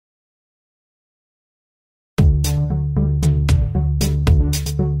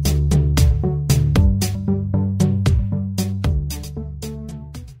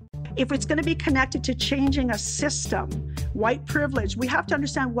if it's going to be connected to changing a system, white privilege, we have to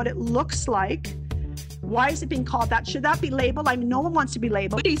understand what it looks like. Why is it being called that? Should that be labeled? I mean, no one wants to be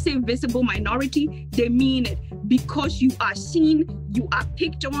labeled. When they say visible minority, they mean it because you are seen, you are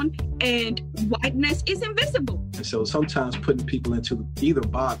picked on, and whiteness is invisible. And so sometimes putting people into either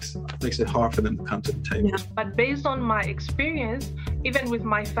box makes it hard for them to come to the table. Yeah. But based on my experience, even with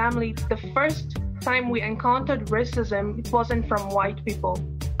my family, the first time we encountered racism, it wasn't from white people.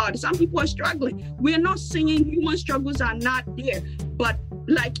 Some people are struggling. We're not saying human struggles are not there, but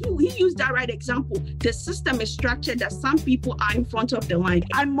like he used that right example. The system is structured that some people are in front of the line.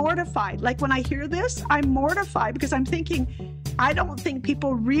 I'm mortified. Like when I hear this, I'm mortified because I'm thinking, I don't think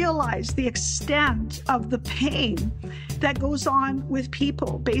people realize the extent of the pain that goes on with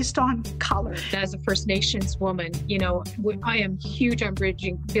people based on color. As a First Nations woman, I am huge on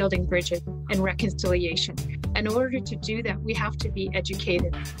building bridges and reconciliation. In order to do that, we have to be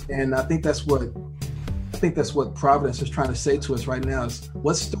educated. And I think that's what Providence is trying to say to us right now is,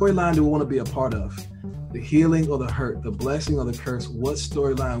 what storyline do we want to be a part of? The healing or the hurt, the blessing or the curse? What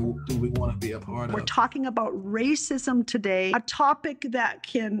storyline do we want to be a part of? We're talking about racism today, a topic that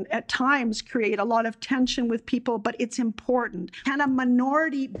can at times create a lot of tension with people, but it's important. Can a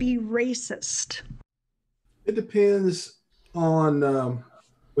minority be racist? It depends on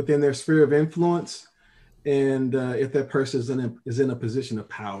within their sphere of influence and if that person is in a position of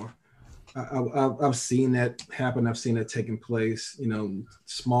power. I've seen that happen. I've seen that taking place,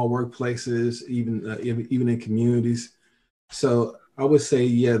 small workplaces, even in communities. So I would say,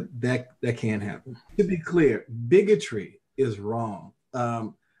 yeah, that can happen. To be clear, bigotry is wrong.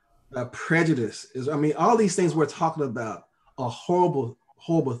 Prejudice is, all these things we're talking about are horrible,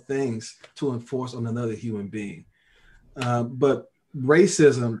 horrible things to enforce on another human being. But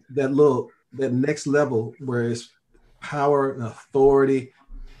racism, that next level where it's power and authority,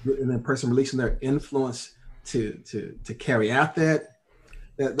 and then person releasing their influence to carry out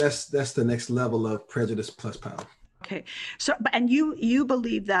that's the next level of prejudice plus power. Okay, so and you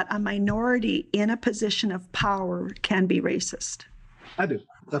believe that a minority in a position of power can be racist? I do.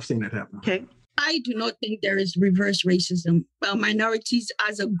 I've seen that happen. Okay. I do not think there is reverse racism. Minorities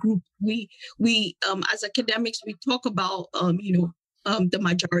as a group, we as academics, we talk about the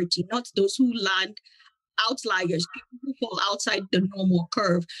majority, not those who land outliers, people who fall outside the normal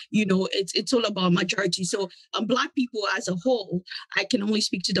curve. It's all about majority. So Black people as a whole, I can only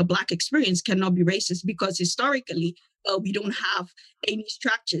speak to the Black experience, cannot be racist because historically we don't have any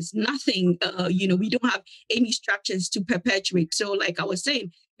structures, nothing, we don't have any structures to perpetuate. So like I was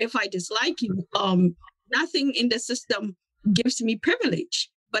saying, if I dislike you, nothing in the system gives me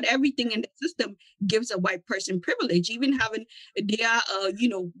privilege. But everything in the system gives a white person privilege, even having their,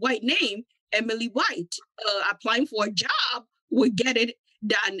 white name, Emily White, applying for a job would get it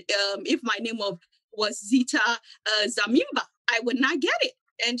than if my name was Zita Zamimba, I would not get it.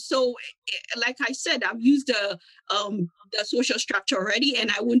 And so, like I said, I've used the social structure already, and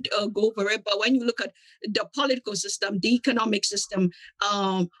I won't go over it. But when you look at the political system, the economic system,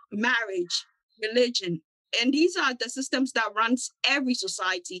 marriage, religion, and these are the systems that runs every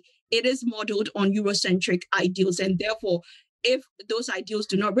society. It is modeled on Eurocentric ideals, and therefore, if those ideals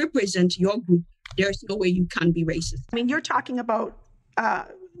do not represent your group, there's no way you can be racist. You're talking about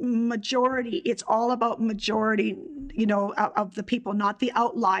majority. It's all about majority, of the people, not the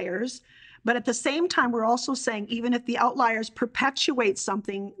outliers. But at the same time, we're also saying even if the outliers perpetuate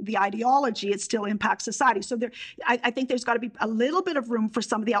something, the ideology, it still impacts society. So I think there's got to be a little bit of room for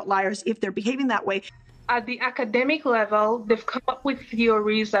some of the outliers if they're behaving that way. At the academic level, they've come up with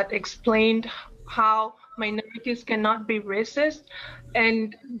theories that explained how minorities cannot be racist,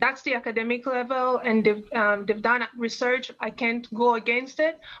 and that's the academic level, and they've done research. I can't go against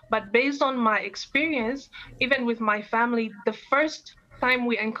it, but based on my experience, even with my family, the first time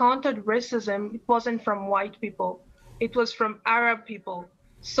we encountered racism, it wasn't from white people, it was from Arab people.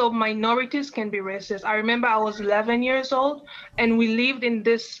 So minorities can be racist. I remember I was 11 years old, and we lived in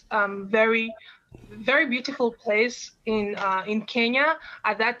this very beautiful place in Kenya.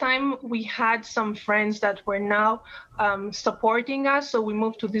 At that time, we had some friends that were now supporting us. So we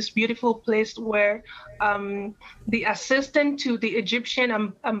moved to this beautiful place where the assistant to the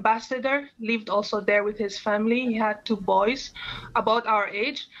Egyptian ambassador lived also there with his family. He had 2 boys about our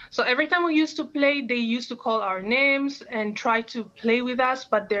age. So every time we used to play, they used to call our names and try to play with us,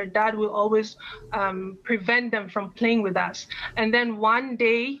 but their dad will always prevent them from playing with us. And then one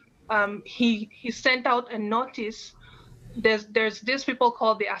day, he sent out a notice. There's these people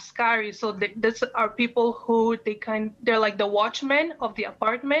called the Askari. So these are people who they're like the watchmen of the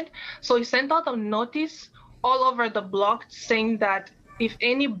apartment. So he sent out a notice all over the block saying that if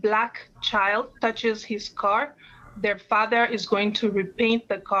any Black child touches his car, their father is going to repaint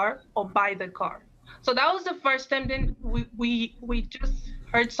the car or buy the car. So that was the first time. Then we just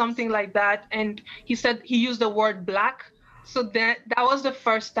heard something like that, and he said he used the word Black. So that was the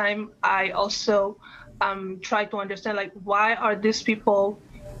first time I also tried to understand, like, why are these people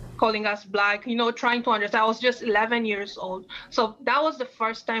calling us Black, trying to understand. I was just 11 years old. So that was the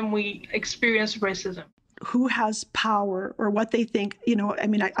first time we experienced racism. Who has power or what they think, I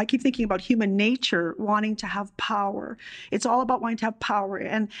mean, I keep thinking about human nature wanting to have power. It's all about wanting to have power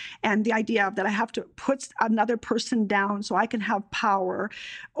and the idea of that I have to put another person down so I can have power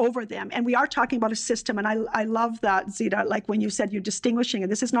over them. And we are talking about a system. And I love that, Zita, like when you said you're distinguishing,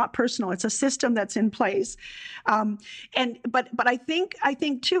 and this is not personal, it's a system that's in place. But I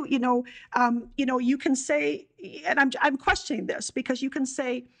think too, you can say, and I'm questioning this because you can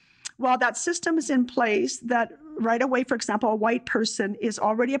say, well, that system is in place that right away, for example, a white person is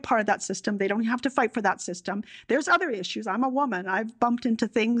already a part of that system. They don't have to fight for that system. There's other issues. I'm a woman. I've bumped into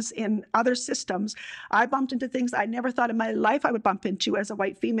things in other systems. I bumped into things I never thought in my life I would bump into as a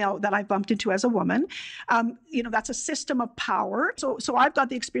white female that I bumped into as a woman. That's a system of power. So I've got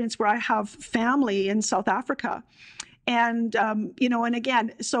the experience where I have family in South Africa. And, and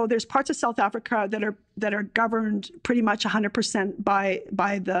again, so there's parts of South Africa that are governed pretty much 100% by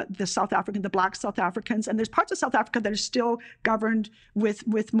the South African, the Black South Africans. And there's parts of South Africa that are still governed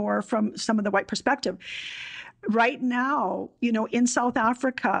with more from some of the white perspective. Right now, in South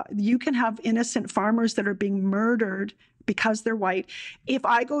Africa, you can have innocent farmers that are being murdered because they're white. If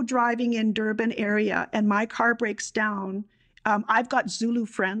I go driving in Durban area and my car breaks down, I've got Zulu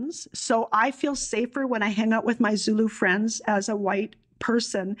friends, so I feel safer when I hang out with my Zulu friends as a white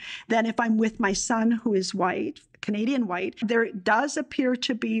person than if I'm with my son who is white, Canadian white. There does appear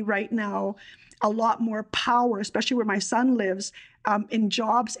to be right now a lot more power, especially where my son lives, in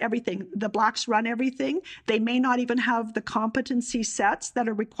jobs, everything. The Blacks run everything. They may not even have the competency sets that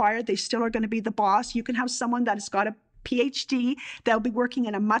are required. They still are going to be the boss. You can have someone that has got a PhD, they'll be working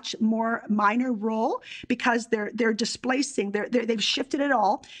in a much more minor role because they're displacing, they've shifted it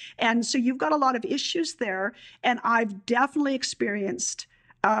all. And so you've got a lot of issues there. And I've definitely experienced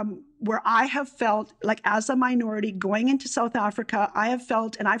where I have felt like as a minority going into South Africa, I have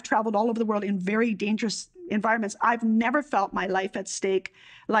felt, and I've traveled all over the world in very dangerous environments. I've never felt my life at stake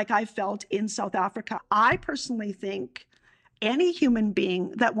like I felt in South Africa. I personally think any human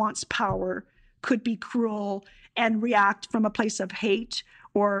being that wants power could be cruel and react from a place of hate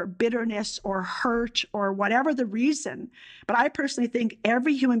or bitterness or hurt or whatever the reason. But I personally think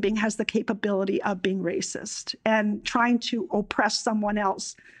every human being has the capability of being racist and trying to oppress someone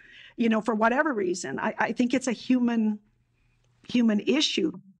else, for whatever reason. I think it's a human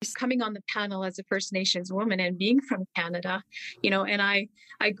issue. Coming on the panel as a First Nations woman and being from Canada, and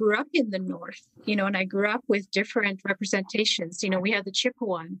I grew up in the North, and I grew up with different representations. We had the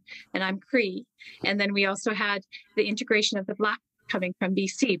Chippewan, and I'm Cree. And then we also had the integration of the Black coming from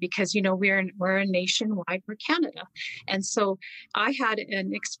BC because, we're a nationwide, we're Canada. And so I had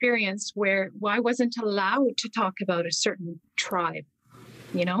an experience where I wasn't allowed to talk about a certain tribe,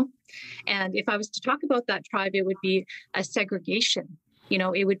 and if I was to talk about that tribe, it would be a segregation.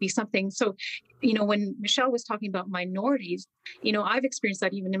 It would be something. So, when Michelle was talking about minorities, I've experienced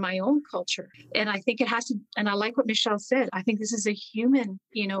that even in my own culture. And I think it has to, and I like what Michelle said. I think this is a human,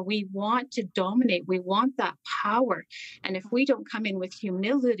 we want to dominate. We want that power. And if we don't come in with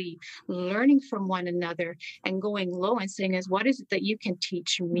humility, learning from one another and going low and saying, what is it that you can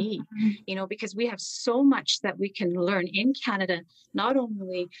teach me? Because we have so much that we can learn in Canada, not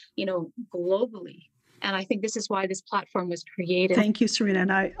only, globally. And I think this is why this platform was created. Thank you, Serena.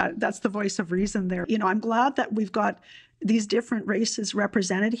 And I that's the voice of reason there. I'm glad that we've got these different races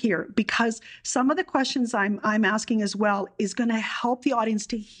represented here because some of the questions I'm asking as well is going to help the audience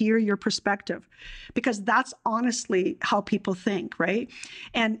to hear your perspective because that's honestly how people think, right?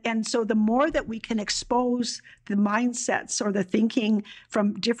 And so the more that we can expose the mindsets or the thinking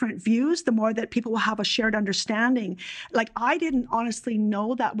from different views, the more that people will have a shared understanding. Like I didn't honestly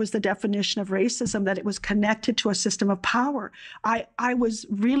know that was the definition of racism, that it was connected to a system of power. I was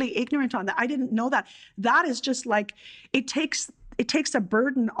really ignorant on that. I didn't know that. That is just like, it takes a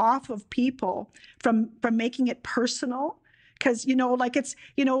burden off of people from making it personal. Because, like it's,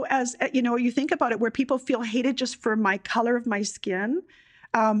 as, you think about it, where people feel hated just for my color of my skin,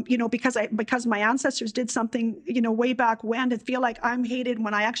 because my ancestors did something, way back when, to feel like I'm hated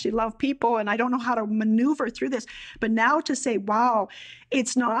when I actually love people and I don't know how to maneuver through this. But now to say, wow,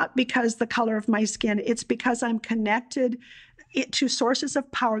 it's not because the color of my skin, it's because I'm connected to sources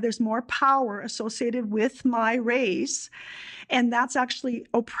of power. There's more power associated with my race, and that's actually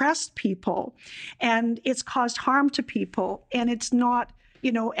oppressed people, and it's caused harm to people, and it's not,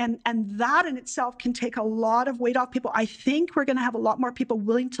 and that in itself can take a lot of weight off people. I think we're going to have a lot more people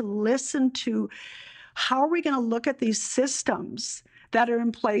willing to listen to how are we going to look at these systems that are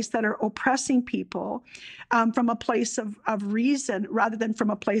in place that are oppressing people from a place of reason rather than from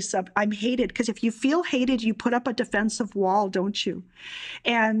a place of I'm hated. Because if you feel hated, you put up a defensive wall, don't you?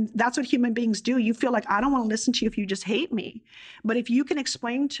 And that's what human beings do. You feel like I don't want to listen to you if you just hate me. But if you can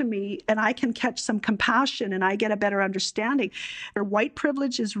explain to me and I can catch some compassion and I get a better understanding, white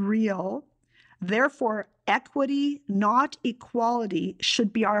privilege is real. Therefore, equity, not equality,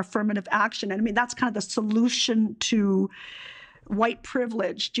 should be our affirmative action. And I mean, that's kind of the solution to white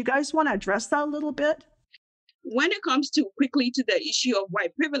privilege. Do you guys want to address that a little bit? When it comes to quickly to the issue of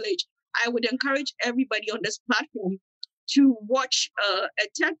white privilege, I would encourage everybody on this platform to watch a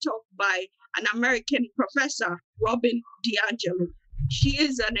TED Talk by an American professor, Robin DiAngelo. She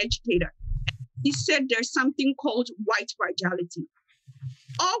is an educator. He said there's something called white fragility.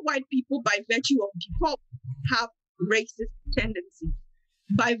 All white people, by virtue of default, have racist tendencies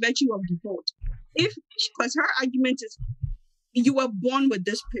by virtue of default. Because her argument is, you were born with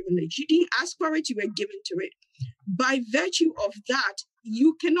this privilege. You didn't ask for it, you were given to it. By virtue of that,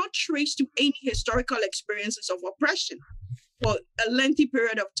 you cannot trace to any historical experiences of oppression for a lengthy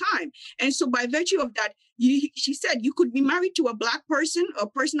period of time. And so by virtue of that, she said you could be married to a Black person, a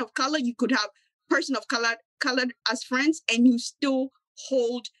person of color, you could have person of color as friends, and you still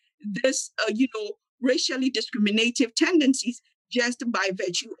hold this, racially discriminative tendencies just by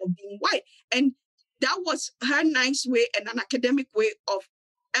virtue of being white. And that was her nice way and an academic way of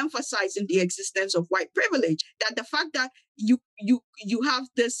emphasizing the existence of white privilege, that the fact that you have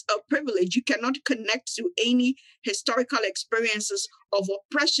this privilege, you cannot connect to any historical experiences of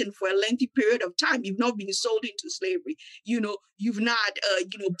oppression for a lengthy period of time. You've not been sold into slavery. You've not,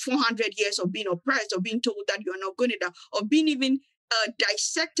 400 years of being oppressed or being told that you're not good enough or being even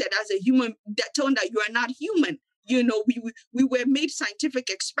dissected as a human, told that you are not human. We were made scientific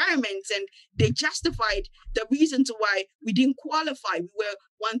experiments and they justified the reasons why we didn't qualify. We were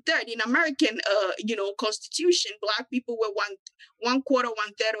 1/3 in American, Constitution. Black people were one quarter,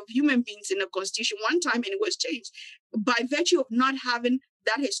 1/3 of human beings in the Constitution one time, and it was changed. By virtue of not having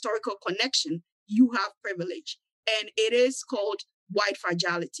that historical connection, you have privilege, and it is called white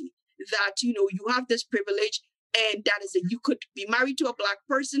fragility. That you have this privilege. And that is that you could be married to a Black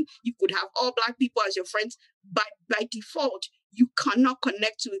person. You could have all Black people as your friends. But by default, you cannot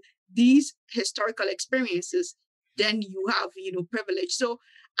connect to these historical experiences. Then you have, privilege. So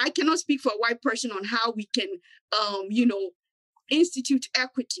I cannot speak for a white person on how we can, institute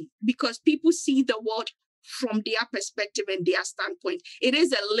equity, because people see the world from their perspective and their standpoint. It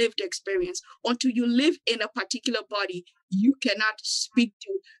is a lived experience. Until you live in a particular body, you cannot speak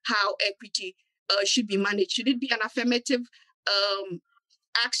to how equity should be managed. Should it be an affirmative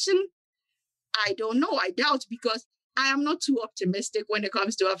action? I don't know. I doubt, because I am not too optimistic when it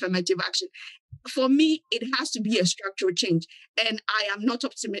comes to affirmative action. For me, it has to be a structural change. And I am not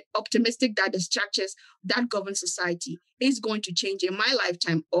optimistic that the structures that govern society is going to change in my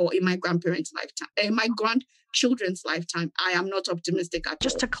lifetime or in my grandparents' lifetime, in my grandchildren's lifetime. I am not optimistic at all.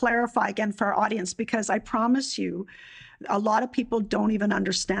 Just to clarify again for our audience, because I promise you, a lot of people don't even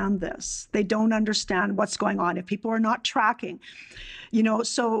understand this. They don't understand what's going on. If people are not tracking,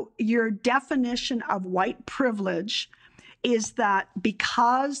 so your definition of white privilege is that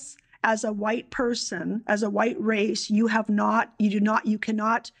because as a white person, as a white race, you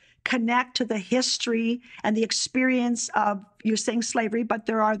cannot connect to the history and the experience of, you're saying slavery, but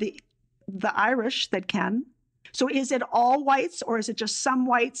there are the Irish that can. So is it all whites or is it just some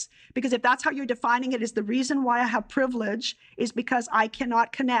whites? Because if that's how you're defining it, is the reason why I have privilege is because I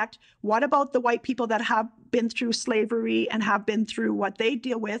cannot connect. What about the white people that have been through slavery and have been through what they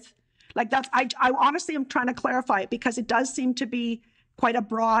deal with? Like that's, I honestly am trying to clarify it because it does seem to be quite a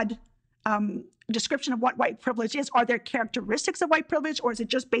broad description of what white privilege is. Are there characteristics of white privilege or is it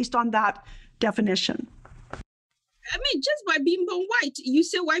just based on that definition? I mean, just by being born white, you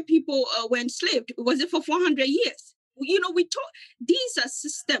say white people were enslaved. Was it for 400 years? We talk, these are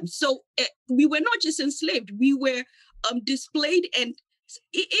systems. So we were not just enslaved, we were displayed. And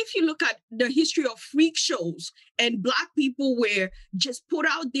if you look at the history of freak shows and Black people were just put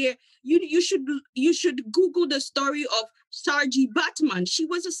out there, you should Google the story of Sarji Batman. She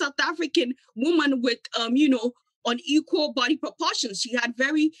was a South African woman with, unequal body proportions. She had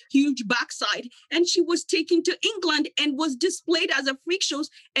very huge backside, and she was taken to England and was displayed as a freak show,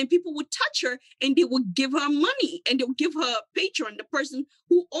 and people would touch her and they would give her money, and they would give her a patron, the person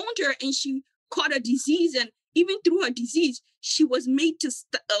who owned her, and she caught a disease, and even through her disease, she was made to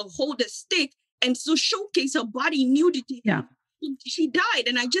hold a stick and so showcase her body nudity. Yeah. She died,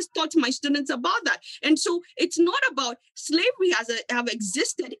 and I just talked to my students about that. And so it's not about slavery have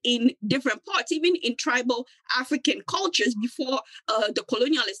existed in different parts, even in tribal African cultures before the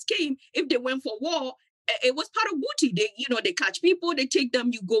colonialists came. If they went for war, it was part of booty. They catch people, they take them,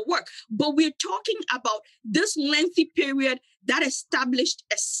 you go work. But we're talking about this lengthy period that established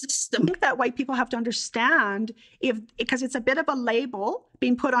a system. I think that white people have to understand, because it's a bit of a label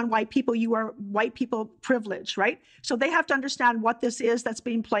being put on white people. You are white people privilege, right? So they have to understand what this is that's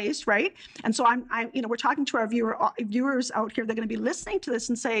being placed, right? And so we're talking to our viewers out here. They're going to be listening to this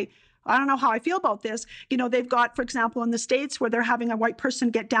and say, I don't know how I feel about this. They've got, for example, in the States where they're having a white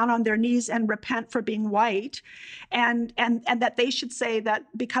person get down on their knees and repent for being white, and that they should say that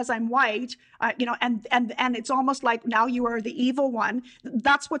because I'm white, and it's almost like now you are the evil one.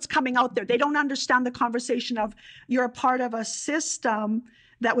 That's what's coming out there. They don't understand the conversation of you're a part of a system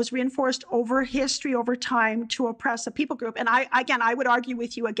that was reinforced over history, over time, to oppress a people group. And I would argue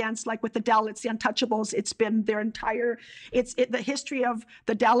with you against, like with the Dalits, the untouchables. It's been their entire, the history of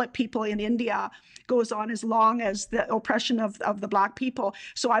the Dalit people in India goes on as long as the oppression of the Black people.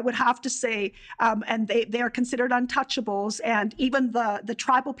 So I would have to say, and they are considered untouchables, and even the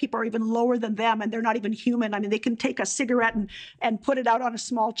tribal people are even lower than them, and they're not even human. I mean, they can take a cigarette and put it out on a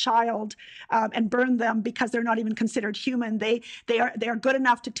small child and burn them because they're not even considered human. They are good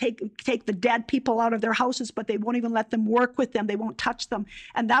enough to take the dead people out of their houses, but they won't even let them work with them. They won't touch them.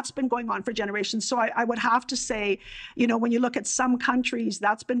 And that's been going on for generations. So I would have to say, when you look at some countries,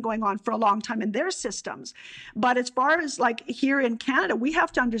 that's been going on for a long time in their systems. But as far as like here in Canada, we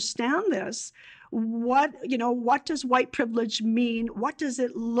have to understand this. What does white privilege mean? What does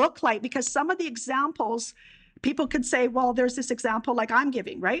it look like? Because some of the examples, people could say, well, there's this example like I'm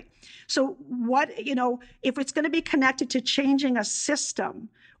giving, right? So if it's going to be connected to changing a system,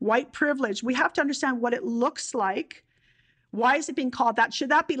 white privilege, we have to understand what it looks like. Why is it being called that? Should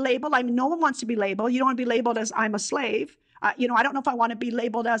that be labeled? I mean, no one wants to be labeled. You don't want to be labeled as I'm a slave. I don't know if I want to be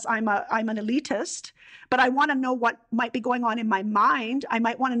labeled as I'm an elitist, but I want to know what might be going on in my mind. I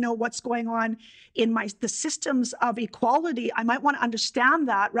might want to know what's going on in the systems of equality. I might want to understand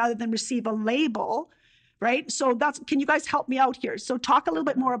that rather than receive a label. Right. So can you guys help me out here? So talk a little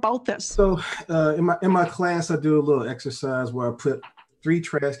bit more about this. So in my class, I do a little exercise where I put 3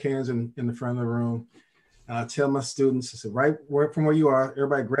 trash cans in the front of the room. I tell my students, I said, right from where you are,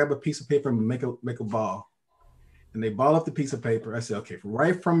 everybody grab a piece of paper and make a ball. And they ball up the piece of paper. I said, okay,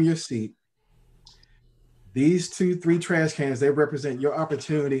 right from your seat, these 3 trash cans, they represent your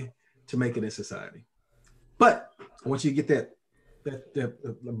opportunity to make it in society. But I want you to get that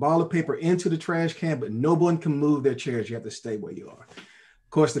ball of paper into the trash can, but no one can move their chairs. You have to stay where you are. Of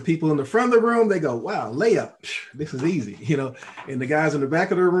course, the people in the front of the room, they go, wow, layup. This is easy, And the guys in the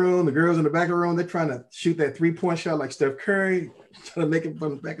back of the room, the girls in the back of the room, they're trying to shoot that 3-point shot like Steph Curry, trying to make it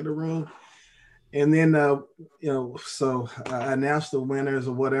from the back of the room. And then, so I announced the winners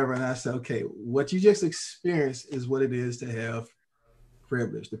or whatever. And I said, okay, what you just experienced is what it is to have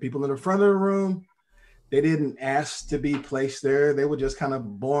privilege. The people in the front of the room, they didn't ask to be placed there. They were just kind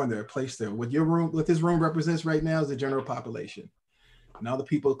of born there, placed there. What this room represents right now is the general population. Now the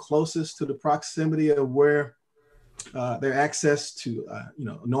people closest to the proximity of where their access to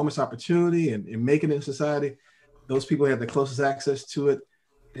enormous opportunity and making it in society, those people have the closest access to it.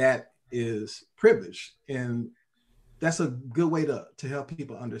 That is privilege. And that's a good way to help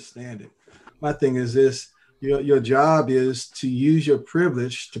people understand it. My thing is this. Your job is to use your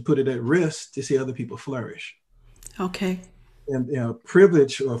privilege to put it at risk to see other people flourish. Okay. And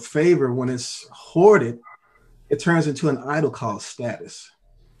privilege or favor, when it's hoarded, it turns into an idol called status.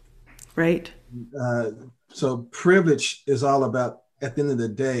 Right. So privilege is all about, at the end of the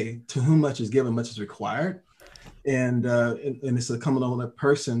day, to whom much is given, much is required. And it's incumbent on a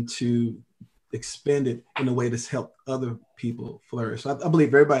person to expend it in a way that's helped other people flourish. So I believe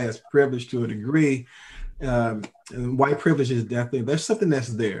everybody has privilege to a degree. And white privilege is definitely, there's something that's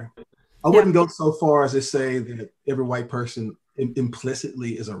there. I wouldn't go so far as to say that every white person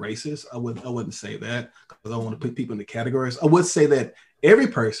implicitly is a racist. I wouldn't say that, because I don't want to put people into categories. I would say that every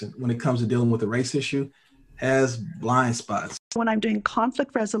person, when it comes to dealing with the race issue, has blind spots. When I'm doing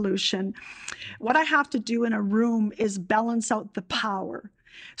conflict resolution, what I have to do in a room is balance out the power.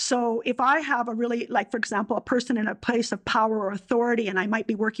 So if I have a really, like, for example, a person in a place of power or authority, and I might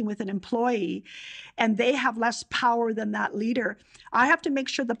be working with an employee and they have less power than that leader, I have to make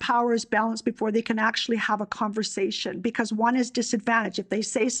sure the power is balanced before they can actually have a conversation, because one is disadvantaged. If they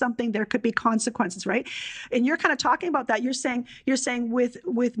say something, there could be consequences, right? And you're kind of talking about that. You're saying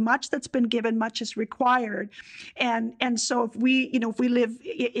with much that's been given, much is required. And so if we, if we live,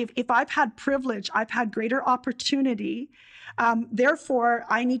 if I've had privilege, I've had greater opportunity. Therefore,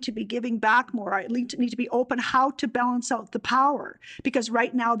 I need to be giving back more. I need to be open how to balance out the power, because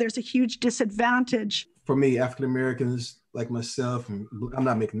right now there's a huge disadvantage. For me, African Americans like myself, and I'm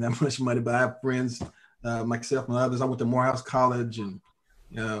not making that much money, but I have friends, myself and others. I went to Morehouse College and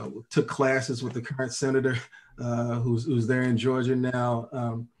took classes with the current senator who's there in Georgia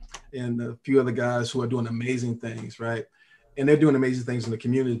now, and a few other guys who are doing amazing things, right? And they're doing amazing things in the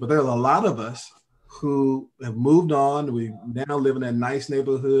community. But there's a lot of us who have moved on. We now live in a nice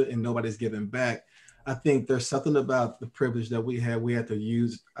neighborhood and nobody's giving back. I think there's something about the privilege that we had. We had to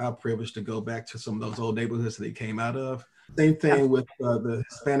use our privilege to go back to some of those old neighborhoods that they came out of. Same thing with the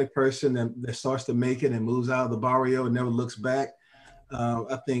Hispanic person that starts to make it and moves out of the barrio and never looks back.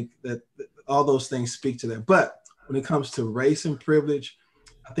 I think that all those things speak to that. But when it comes to race and privilege,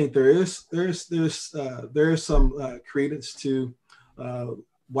 I think there is some credence to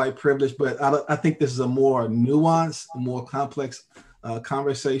white privilege, but I think this is a more nuanced, more complex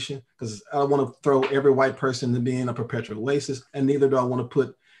conversation, because I don't want to throw every white person into being a perpetual racist, and neither do I want to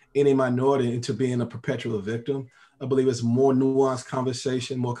put any minority into being a perpetual victim. I believe it's more nuanced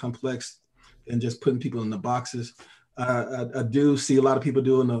conversation, more complex than just putting people in the boxes. I do see a lot of people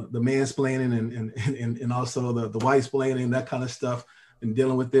doing the mansplaining and also the white-splaining, that kind of stuff, and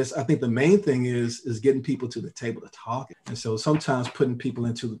dealing with this. I think the main thing is getting people to the table to talk. And so sometimes putting people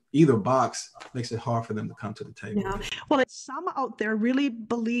into either box makes it hard for them to come to the table. Yeah. Well, some out there really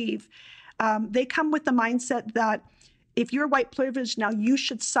believe, they come with the mindset that if you're white privileged now, you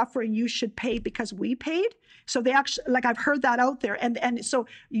should suffer and you should pay because we paid. So they actually, like, I've heard that out there, and so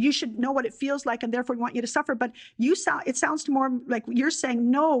you should know what it feels like, and therefore we want you to suffer. But it sounds more like you're saying,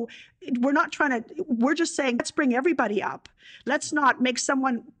 no, we're not trying to. We're just saying, let's bring everybody up. Let's not make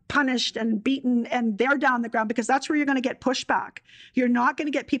someone punished and beaten and they're down the ground, because that's where you're going to get pushback. You're not going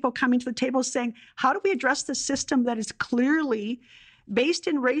to get people coming to the table saying, how do we address the system that is clearly based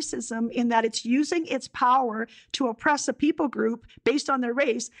in racism, in that it's using its power to oppress a people group based on their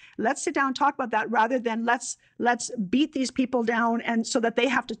race? Let's sit down and talk about that, rather than let's beat these people down, and so that they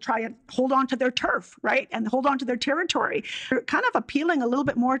have to try and hold on to their turf, right? And hold on to their territory. They're kind of appealing a little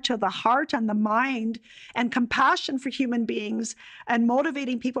bit more to the heart and the mind and compassion for human beings, and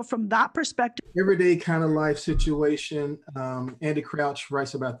motivating people from that perspective. Everyday kind of life situation. Andy Crouch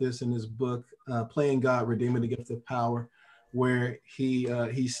writes about this in his book, Playing God, Redeeming the Gift of Power, where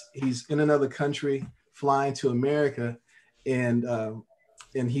he's in another country, flying to America, and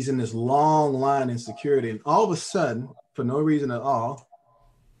he's in this long line in security, and all of a sudden, for no reason at all,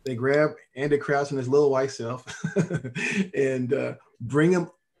 they grab Andy Crouch and his little white self and bring him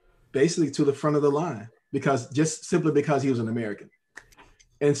basically to the front of the line, simply because he was an American.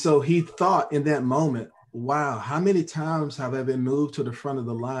 And so he thought in that moment, wow, how many times have I been moved to the front of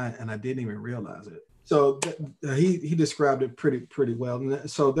the line and I didn't even realize it? So he described it pretty well. And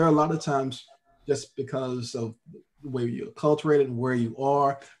so there are a lot of times, just because of the way you're acculturated and where you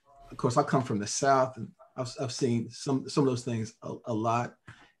are. Of course, I come from the South, and I've seen some of those things a lot,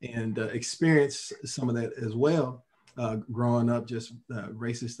 and experienced some of that as well, growing up, just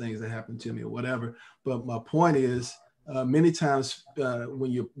racist things that happened to me or whatever. But my point is, many times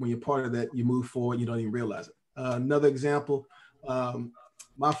when you're part of that, you move forward, you don't even realize it. Another example.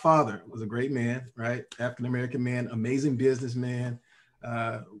 My father was a great man, right? African-American man, amazing businessman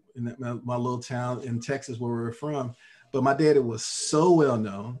in my little town in Texas where we were from. But my daddy was so well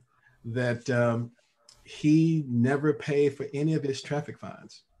known that he never paid for any of his traffic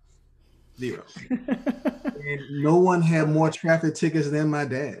fines. Zero. And no one had more traffic tickets than my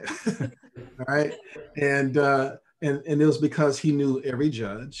dad. All right. And it was because he knew every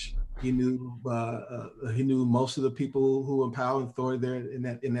judge. He knew most of the people who were in power and authority there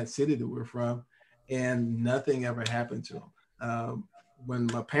in that city that we're from, and nothing ever happened to him. When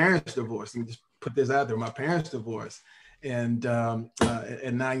my parents divorced, let me just put this out there, my parents divorced, and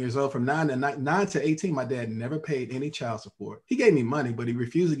at 9 years old, from 9 to 18, my dad never paid any child support. He gave me money, but he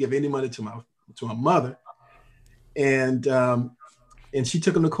refused to give any money to my mother, and she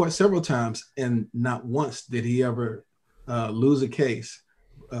took him to court several times, and not once did he ever lose a case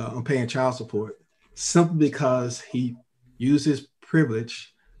on paying child support, simply because he used his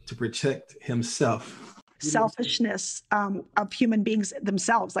privilege to protect himself. selfishness of human beings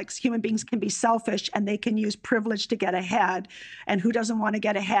themselves. Like human beings can be selfish and they can use privilege to get ahead. And who doesn't want to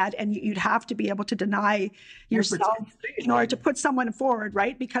get ahead? And you'd have to be able to deny yourself in order to put someone forward,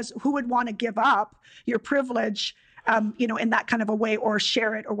 right? Because who would want to give up your privilege, in that kind of a way, or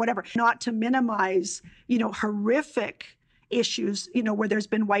share it or whatever? Not to minimize, horrific issues, where there's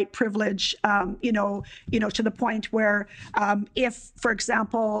been white privilege, to the point where if, for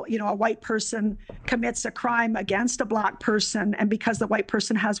example, a white person commits a crime against a Black person, and because the white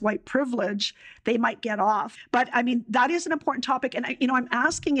person has white privilege, they might get off. But I mean, that is an important topic. And, I'm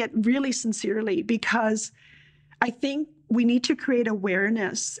asking it really sincerely because I think we need to create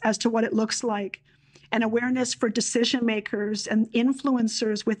awareness as to what it looks like, and awareness for decision makers and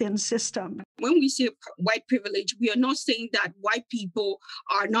influencers within system. When we say white privilege, we are not saying that white people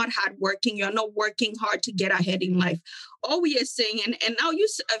are not hardworking, you're not working hard to get ahead in life. All we are saying, and I'll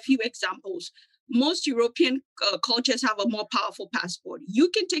use a few examples. Most European cultures have a more powerful passport. You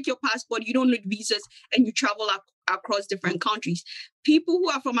can take your passport, you don't need visas, and you travel across different countries. People who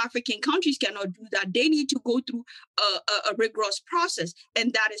are from African countries cannot do that. They need to go through a rigorous process,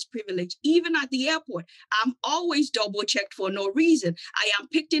 and that is privilege. Even at the airport, I'm always double checked for no reason. I am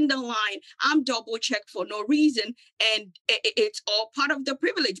picked in the line, I'm double checked for no reason, and it's all part of the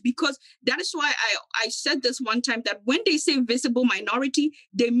privilege. Because that is why I said this one time, that when they say visible minority,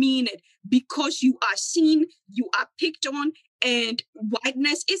 they mean it, because you are seen, you are picked on, and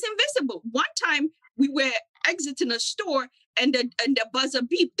whiteness is invisible. One time we were exiting a store, and the buzzer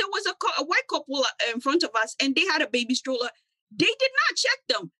beeped. There was a white couple in front of us, and they had a baby stroller. They did not check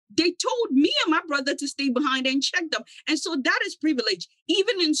them. They told me and my brother to stay behind and check them. And so that is privilege.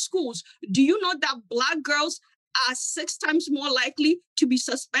 Even in schools, do you know that Black girls are 6 times more likely to be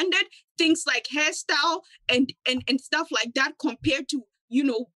suspended? Things like hairstyle and stuff like that, compared to,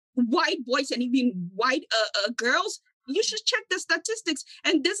 white boys and even white girls. You should check the statistics.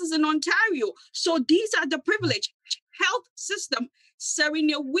 And this is in Ontario. So these are the privileged health system.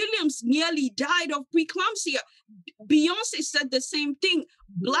 Serena Williams nearly died of preeclampsia. Beyonce said the same thing.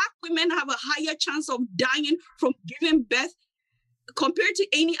 Black women have a higher chance of dying from giving birth compared to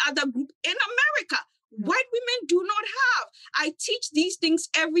any other group in America. White women do not have. I teach these things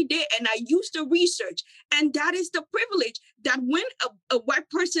every day, and I use the research. And that is the privilege, that when a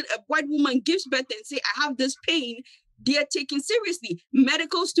white woman gives birth and say, I have this pain, they are taken seriously.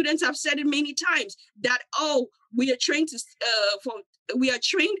 Medical students have said it many times that, we are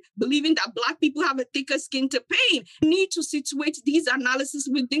trained believing that Black people have a thicker skin to pain. We need to situate these analyses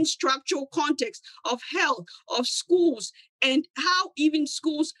within structural context of health, of schools, and how even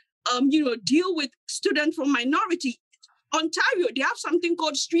schools deal with students from minority. Ontario, they have something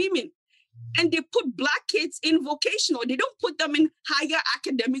called streaming, and they put Black kids in vocational. They don't put them in higher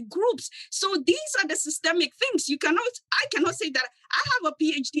academic groups. So these are the systemic things. I cannot say that I have a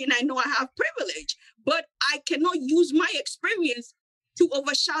PhD and I know I have privilege, but I cannot use my experience to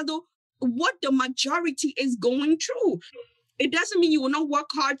overshadow what the majority is going through. It doesn't mean you will not work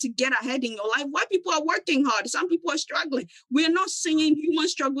hard to get ahead in your life. White people are working hard. Some people are struggling. We're not saying human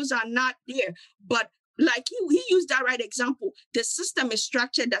struggles are not there, but like he used that right example. The system is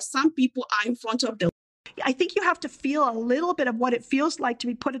structured that some people are in front of them. I think you have to feel a little bit of what it feels like to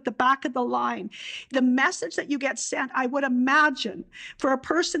be put at the back of the line. The message that you get sent, I would imagine, for a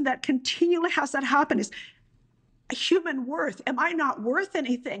person that continually has that happen is, human worth. Am I not worth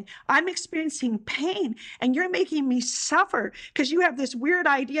anything? I'm experiencing pain, and you're making me suffer because you have this weird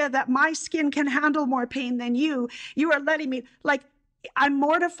idea that my skin can handle more pain than you. You are letting me, I'm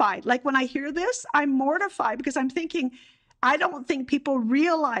mortified. Like when I hear this, I'm mortified because I'm thinking, I don't think people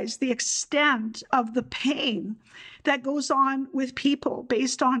realize the extent of the pain that goes on with people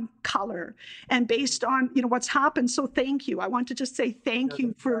based on color and based on, what's happened. So thank you. I want to just say thank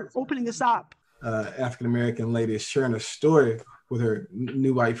you for opening this up. African-American lady is sharing a story with her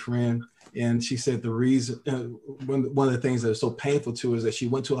new white friend. And she said the reason, one of the things that is so painful to her is that she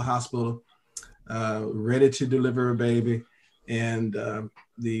went to a hospital, ready to deliver a baby. And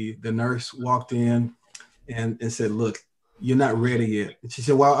the nurse walked in and said, look, you're not ready yet. And she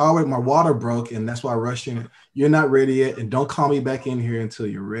said, well, already my water broke, and that's why I rushed in. You're not ready yet, and don't call me back in here until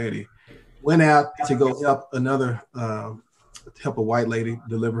you're ready. Went out to go help help a white lady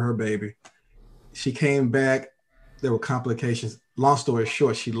deliver her baby. She came back. There were complications. Long story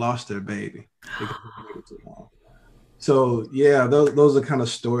short, she lost her baby. So yeah, those are kind of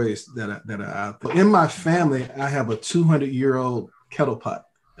stories that are out there. In my family, I have a 200-year-old kettle pot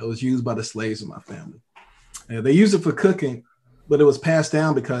that was used by the slaves in my family. They use it for cooking, but it was passed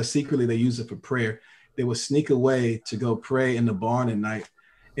down because secretly they use it for prayer. They would sneak away to go pray in the barn at night,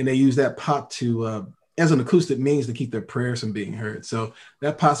 and they use that pot to as an acoustic means to keep their prayers from being heard. So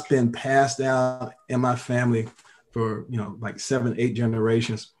that pot's been passed down in my family for, like 7, 8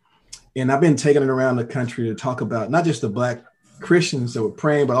 generations. And I've been taking it around the country to talk about not just the Black Christians that were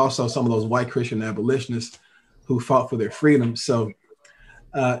praying, but also some of those white Christian abolitionists who fought for their freedom. So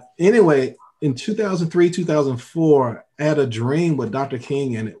anyway, in 2003, 2004, I had a dream with Dr.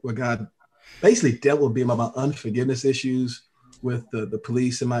 King in it, where God basically dealt with me about my unforgiveness issues with the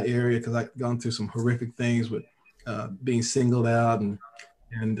police in my area, because I'd gone through some horrific things with being singled out and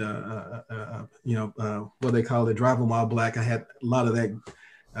what they call it, driving while Black. I had a lot of that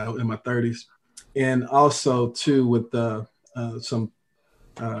in my 30s, and also too with some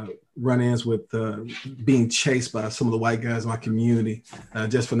run-ins with being chased by some of the white guys in my community,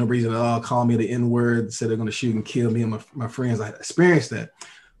 just for no reason at all, called me the N-word, said they're going to shoot and kill me and my friends. I experienced that.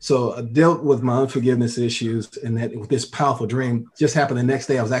 So I dealt with my unforgiveness issues, and that with this powerful dream just happened the next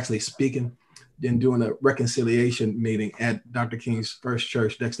day. I was actually speaking and doing a reconciliation meeting at Dr. King's first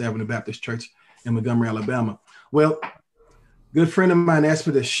church, Dexter Avenue Baptist Church in Montgomery, Alabama. Well, a good friend of mine asked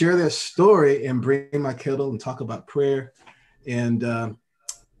me to share their story and bring my kettle and talk about prayer, and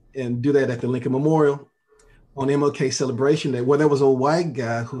do that at the Lincoln Memorial on MLK Celebration Day, where there was a white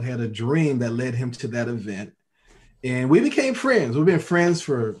guy who had a dream that led him to that event. And we became friends. We've been friends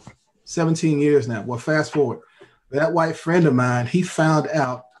for 17 years now. Well, fast forward, that white friend of mine, he found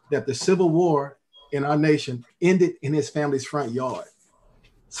out that the Civil War in our nation ended in his family's front yard.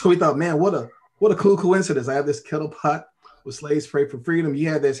 So we thought, man, what a cool coincidence. I have this kettle pot with slaves pray for freedom. You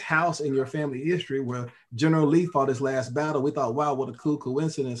had this house in your family history where General Lee fought his last battle. We thought, wow, what a cool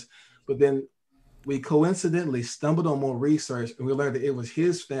coincidence. But then we coincidentally stumbled on more research, and we learned that it was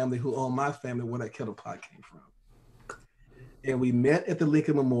his family who owned my family, where that kettle pot came from. And we met at the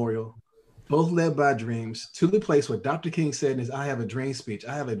Lincoln Memorial, both led by dreams, to the place where Dr. King said in his I Have a Dream speech,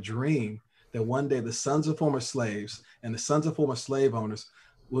 I have a dream that one day the sons of former slaves and the sons of former slave owners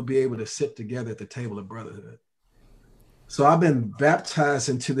will be able to sit together at the table of brotherhood. So I've been baptized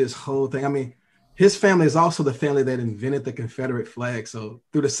into this whole thing. I mean, his family is also the family that invented the Confederate flag. So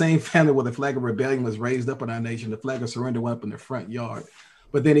through the same family where the flag of rebellion was raised up in our nation, the flag of surrender went up in the front yard.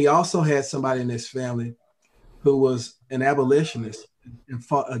 But then he also had somebody in his family who was an abolitionist and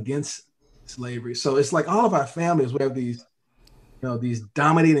fought against slavery. So it's like all of our families, we have these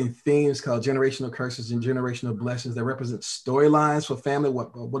dominating themes called generational curses and generational blessings that represent storylines for family,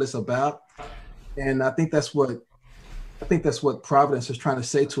 what it's about. And I think that's what Providence is trying to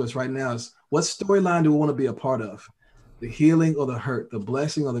say to us right now is, what storyline do we want to be a part of? The healing or the hurt, the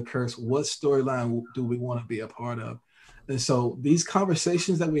blessing or the curse? What storyline do we want to be a part of? And so these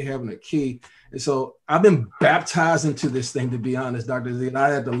conversations that we have are key. And so I've been baptized into this thing, to be honest, Dr. Z, and I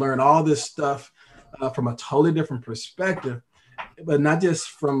had to learn all this stuff from a totally different perspective, but not just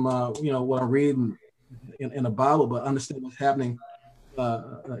from, what I'm reading in the Bible, but understand what's happening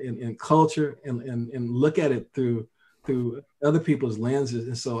in culture and look at it through other people's lenses.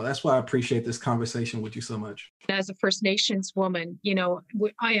 And so that's why I appreciate this conversation with you so much. As a First Nations woman,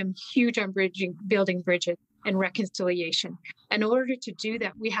 I am huge on building bridges and reconciliation. In order to do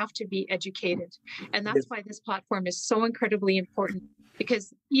that, we have to be educated. And that's why this platform is so incredibly important,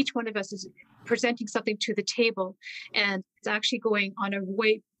 because each one of us is presenting something to the table, and it's actually going on a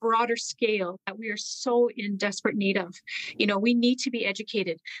way broader scale that we are so in desperate need of. We need to be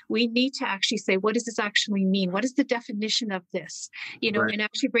educated. We need to actually say, what does this actually mean? What is the definition of this? Right. And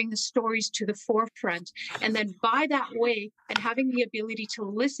actually bring the stories to the forefront. And then by that way, and having the ability to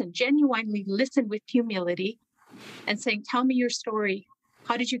listen, genuinely listen with humility, and saying, tell me your story.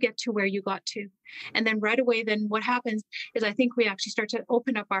 How did you get to where you got to? And then right away, then what happens is I think we actually start to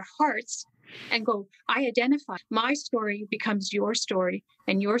open up our hearts and go, I identify. My story becomes your story,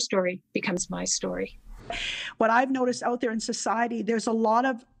 and your story becomes my story. What I've noticed out there in society, there's a lot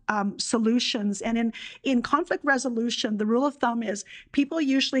of solutions. And in conflict resolution, the rule of thumb is people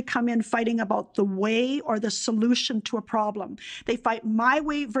usually come in fighting about the way or the solution to a problem. They fight my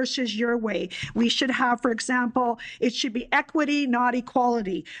way versus your way. We should have, for example, it should be equity, not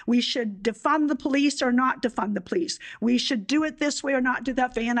equality. We should defund the police or not defund the police. We should do it this way or not do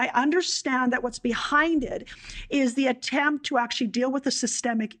that way. And I understand that what's behind it is the attempt to actually deal with the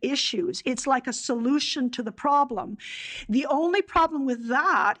systemic issues. It's like a solution to the problem. The only problem with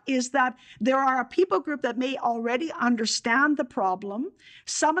that is that there are a people group that may already understand the problem.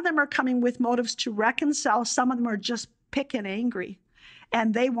 Some of them are coming with motives to reconcile. Some of them are just picking angry,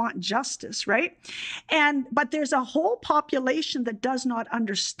 and they want justice, right? But there's a whole population that does not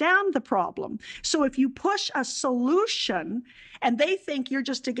understand the problem. So if you push a solution and they think you're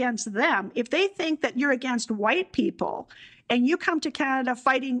just against them, if they think that you're against white people and you come to Canada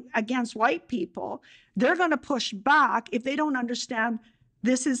fighting against white people, they're going to push back if they don't understand.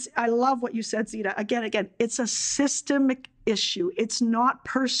 This is, I love what you said, Zita. Again, it's a systemic issue. It's not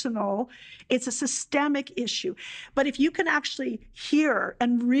personal. It's a systemic issue. But if you can actually hear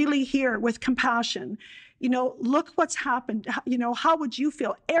and really hear with compassion, look what's happened. How would you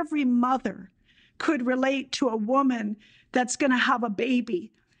feel? Every mother could relate to a woman that's going to have a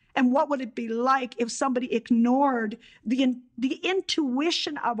baby. And what would it be like if somebody ignored the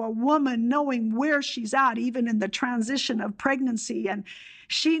intuition of a woman knowing where she's at, even in the transition of pregnancy, and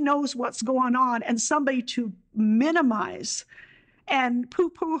she knows what's going on, and somebody to minimize and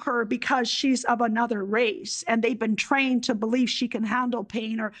poo-poo her because she's of another race and they've been trained to believe she can handle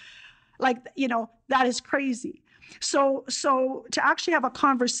pain, or that is crazy. So to actually have a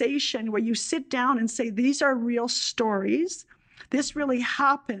conversation where you sit down and say, these are real stories. This really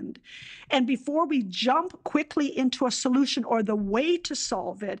happened. And before we jump quickly into a solution or the way to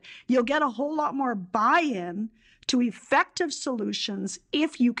solve it, you'll get a whole lot more buy-in to effective solutions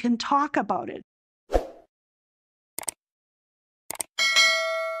if you can talk about it.